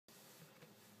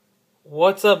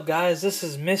What's up, guys? This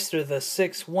is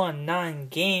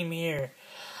MrTHE619GAME here.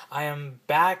 I am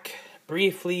back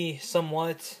briefly,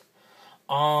 somewhat.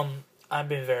 I've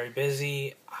been very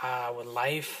busy with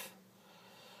life.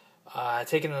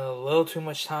 Taking a little too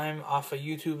much time off of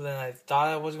YouTube than I thought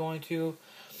I was going to.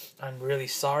 I'm really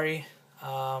sorry.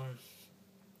 Well,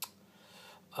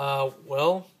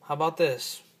 how about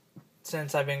this?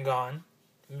 Since I've been gone,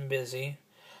 been busy.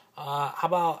 How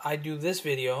about I do this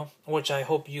video, which I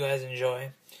hope you guys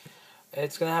enjoy.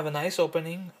 It's gonna have a nice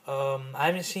opening. I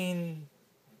haven't seen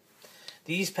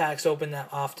these packs open that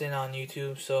often on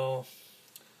YouTube, so,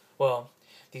 well,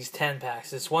 these 10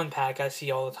 packs. This one pack I see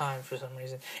all the time for some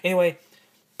reason. Anyway,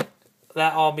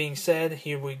 that all being said,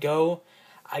 here we go.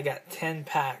 I got 10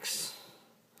 packs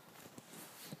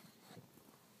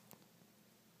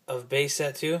of base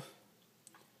set 2.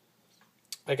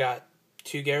 I got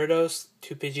 2 Gyarados,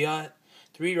 2 Pidgeot,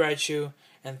 3 Raichu,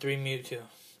 and 3 Mewtwo.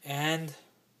 And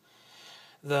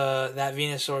that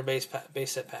Venusaur base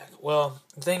set pack. Well,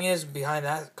 the thing is, behind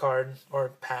that card, or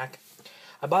pack,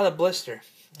 I bought a blister.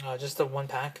 Just the one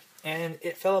pack. And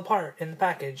it fell apart in the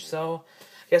package. So,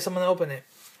 I guess I'm going to open it.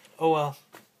 Oh well.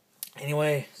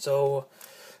 Anyway, so,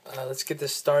 let's get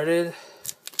this started.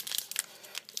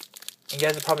 You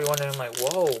guys are probably wondering, like,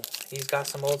 whoa, he's got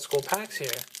some old school packs here.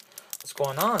 What's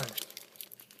going on?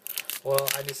 Well,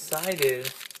 I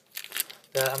decided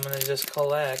that I'm gonna just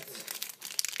collect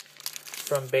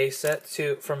from base set. I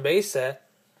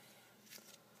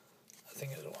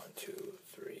think it's 1, 2,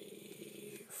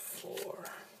 3,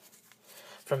 4.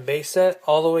 From base set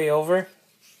all the way over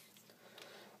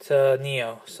to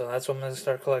Neo. So that's what I'm gonna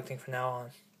start collecting from now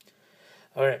on.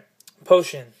 All right,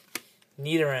 Potion,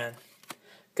 Nidoran,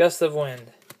 Gust of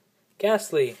Wind,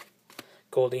 Ghastly,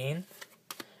 Goldeen,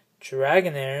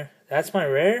 Dragonair. That's my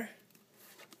rare.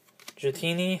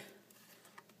 Dratini,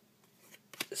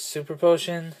 Super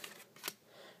Potion,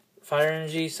 Fire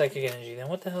Energy, Psychic Energy. Then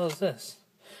what the hell is this?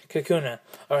 Kakuna.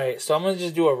 Alright, so I'm going to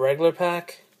just do a regular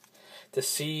pack to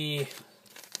see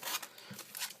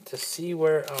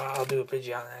where... I'll do a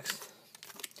Pidgeot next.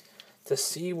 To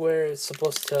see where it's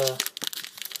supposed to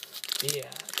be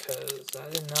at, because I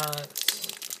did not...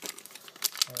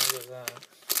 Oh, look at that.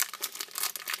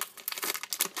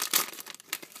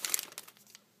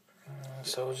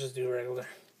 So we'll just do regular.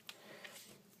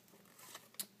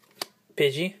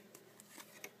 Pidgey,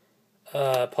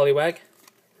 Poliwag,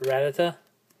 Rattata,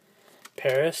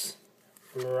 Paris,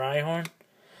 Rhyhorn,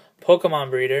 Pokemon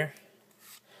Breeder,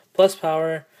 Plus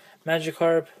Power,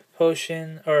 Magikarp,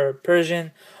 Potion, or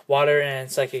Persian, Water,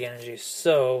 and Psychic Energy.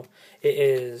 So it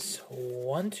is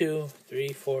 1, 2,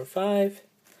 3, 4, 5,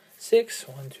 6.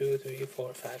 1, 2, 3,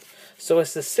 4, 5. So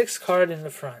it's the 6th card in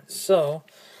the front. So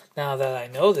now that I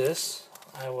know this,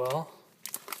 I will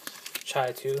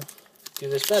try to do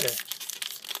this better.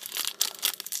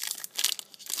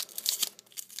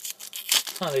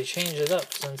 Oh, they changed it up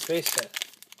since base set.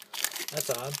 That's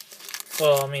odd.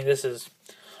 Well, I mean, this is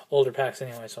older packs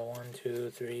anyway, so 1,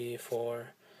 2, 3,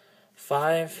 4,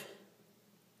 5,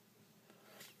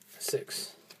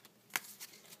 6.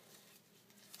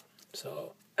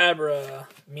 So, Abra,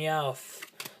 Meowth,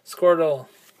 Squirtle,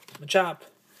 Machop,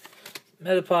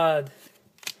 Metapod,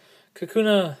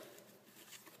 Kakuna,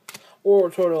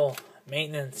 Wartortle,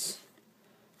 Maintenance,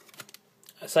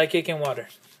 Psychic, and Water.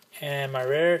 And my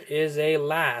rare is a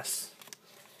Lass.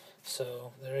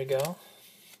 So, there we go.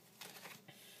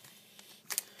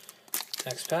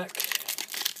 Next pack.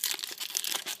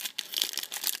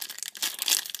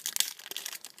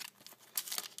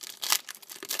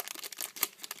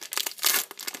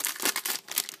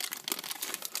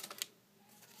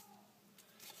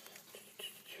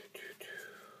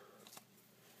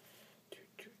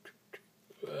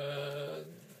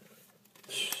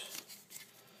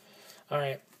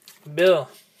 Alright, Bill,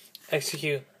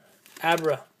 Execute,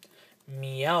 Abra,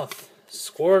 Meowth,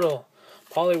 Squirtle,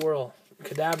 Poliwhirl,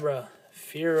 Kadabra,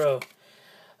 Fearow,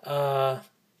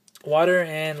 Water,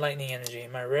 and Lightning Energy.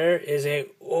 My rare is a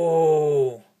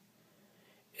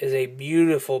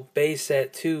beautiful base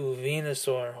set 2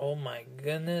 Venusaur. Oh my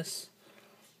goodness.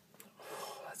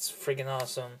 Oh, that's freaking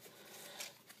awesome.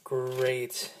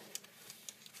 Great.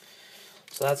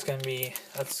 So that's gonna be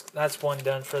that's one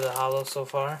done for the holo so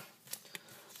far.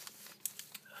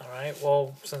 Alright,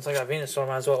 well, since I got Venusaur, I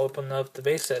might as well open up the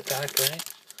base set pack, right?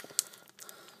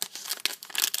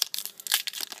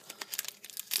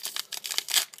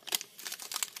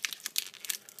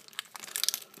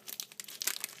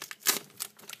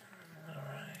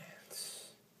 Alright.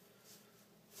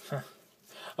 Huh.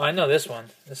 Oh, I know this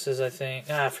one. This is, I think...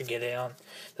 forget it.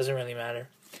 Doesn't really matter.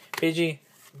 Pidgey,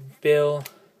 Bill,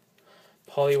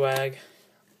 Poliwag,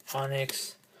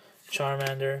 Onix,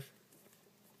 Charmander,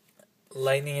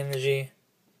 Lightning Energy,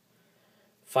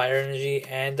 Fire Energy,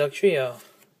 and Dugtrio.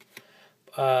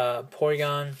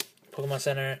 Porygon, Pokemon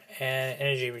Center, and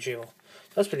Energy Retrieval.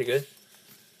 That's pretty good.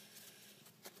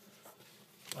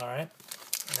 Alright,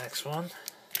 next one.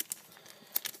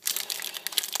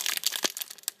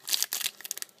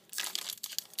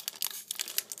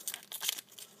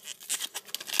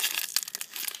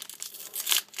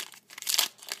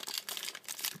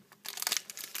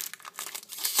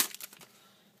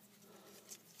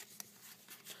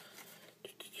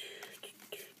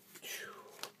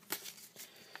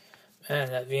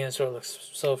 Man, that Venusaur looks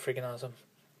so freaking awesome.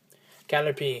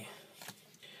 Caterpie,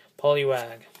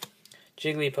 Poliwag,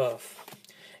 Jigglypuff,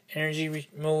 Energy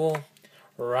Removal,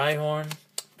 Rhyhorn,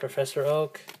 Professor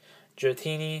Oak,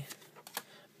 Dratini,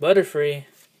 Butterfree,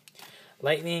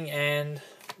 Lightning, and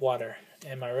Water.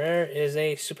 And my rare is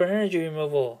a Super Energy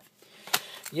Removal.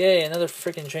 Yay, another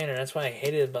freaking trainer. That's what I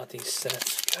hated about these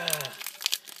sets. God,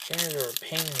 trainers are a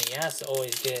pain in the ass to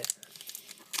always get.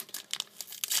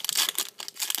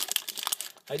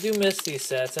 I do miss these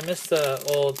sets. I miss the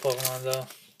old Pokemon though.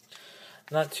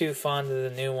 Not too fond of the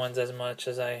new ones as much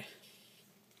as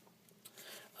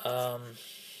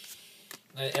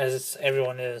as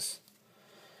everyone is.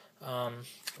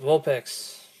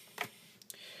 Vulpix,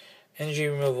 Energy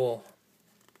Removal,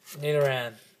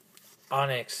 Nidoran,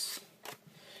 Onix,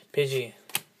 Pidgey,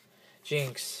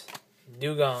 Jinx,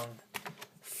 Dugong,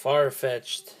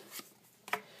 Farfetch'd,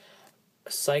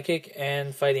 Psychic,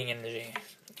 and Fighting Energy.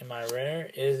 And my rare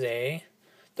is a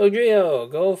Dugtrio.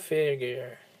 Go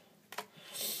figure.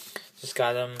 Just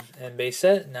got him in base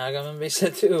set. Now I got him in base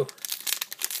set too.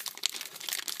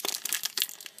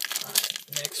 Alright,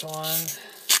 next one.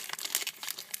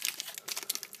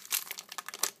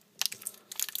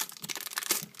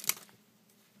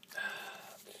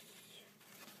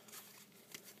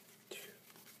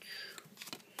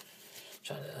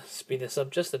 Trying to speed this up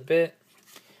just a bit.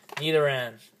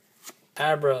 Nidoran,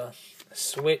 Abra,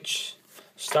 Switch,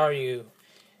 Staryu,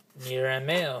 Nidoran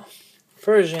Male,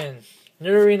 Persian,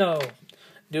 Nidorino,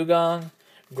 Dugong,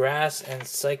 Grass, and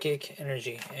Psychic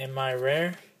Energy. And my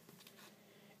rare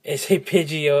is a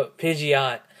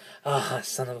Pidgeot. Ah,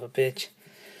 son of a bitch.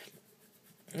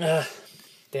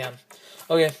 Damn.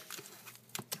 Okay.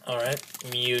 Alright,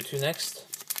 Mewtwo next.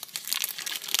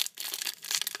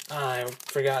 I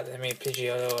forgot they made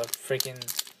Pidgeotto a freaking,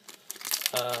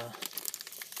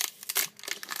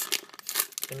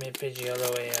 they made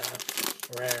Pidgeotto a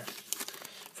rare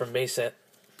from base set.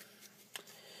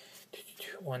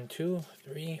 1, 2,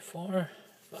 3, 4,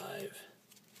 5,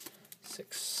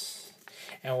 6.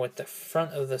 And with the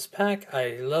front of this pack,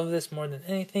 I love this more than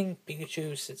anything.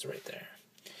 Pikachu sits right there.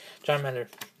 Charmander,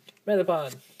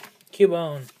 Metapod,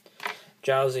 Cubone,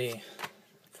 Drowsy,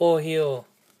 Full Heal,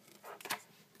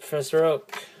 Professor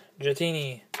Oak,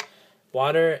 Dratini,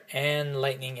 Water, and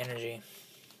Lightning Energy.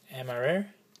 Am I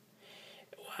rare?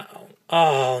 Wow.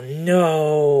 Oh,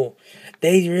 no.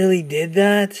 They really did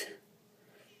that?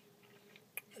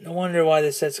 No wonder why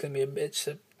this set's going to be a bitch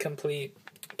to complete.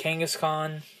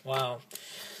 Kangaskhan. Wow.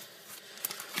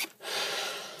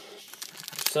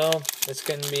 So, it's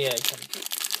going to be a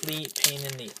complete pain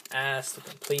in the ass to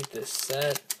complete this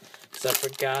set. Because I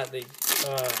forgot they...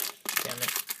 damn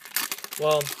it.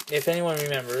 Well, if anyone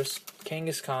remembers,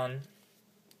 Kangaskhan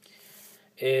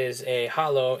is a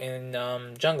holo in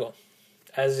Jungle,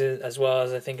 as well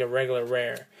as I think a regular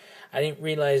rare. I didn't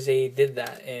realize they did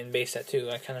that in base set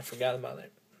too. I kind of forgot about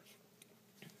it.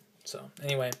 So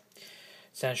anyway,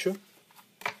 Sandshrew,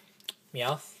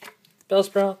 Meowth,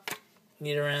 Bellsprout,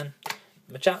 Nidoran,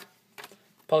 Machop,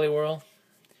 Poliwhirl,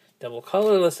 Double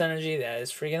Colorless Energy. That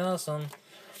is freaking awesome.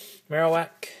 Marowak,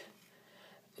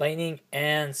 Lightning,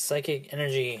 and Psychic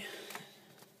Energy.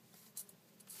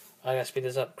 I gotta speed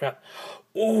this up. Crap.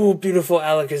 Ooh, beautiful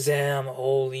Alakazam.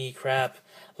 Holy crap.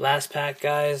 Last pack,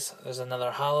 guys. There's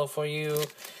another holo for you. I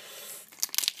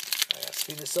gotta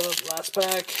speed this up. Last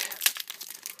pack.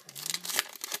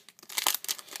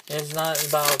 It's not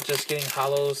about just getting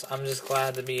holos. I'm just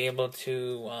glad to be able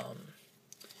to...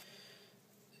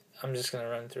 I'm just gonna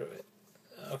run through it.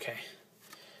 Okay.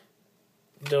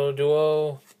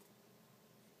 Doduo,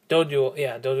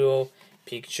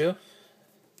 Pikachu,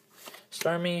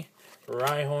 Starmie,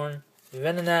 Rhyhorn,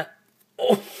 Venonat,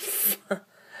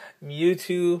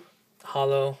 Mewtwo,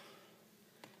 Holo,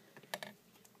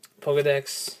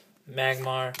 Pokedex,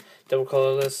 Magmar, Double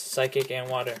Colorless, Psychic, and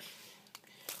Water.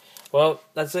 Well,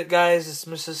 that's it, guys. This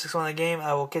is MrTHE619GAME.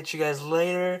 I will catch you guys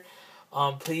later.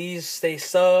 Please stay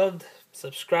subbed.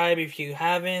 Subscribe if you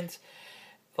haven't.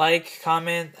 Like,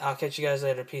 comment. I'll catch you guys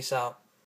later. Peace out.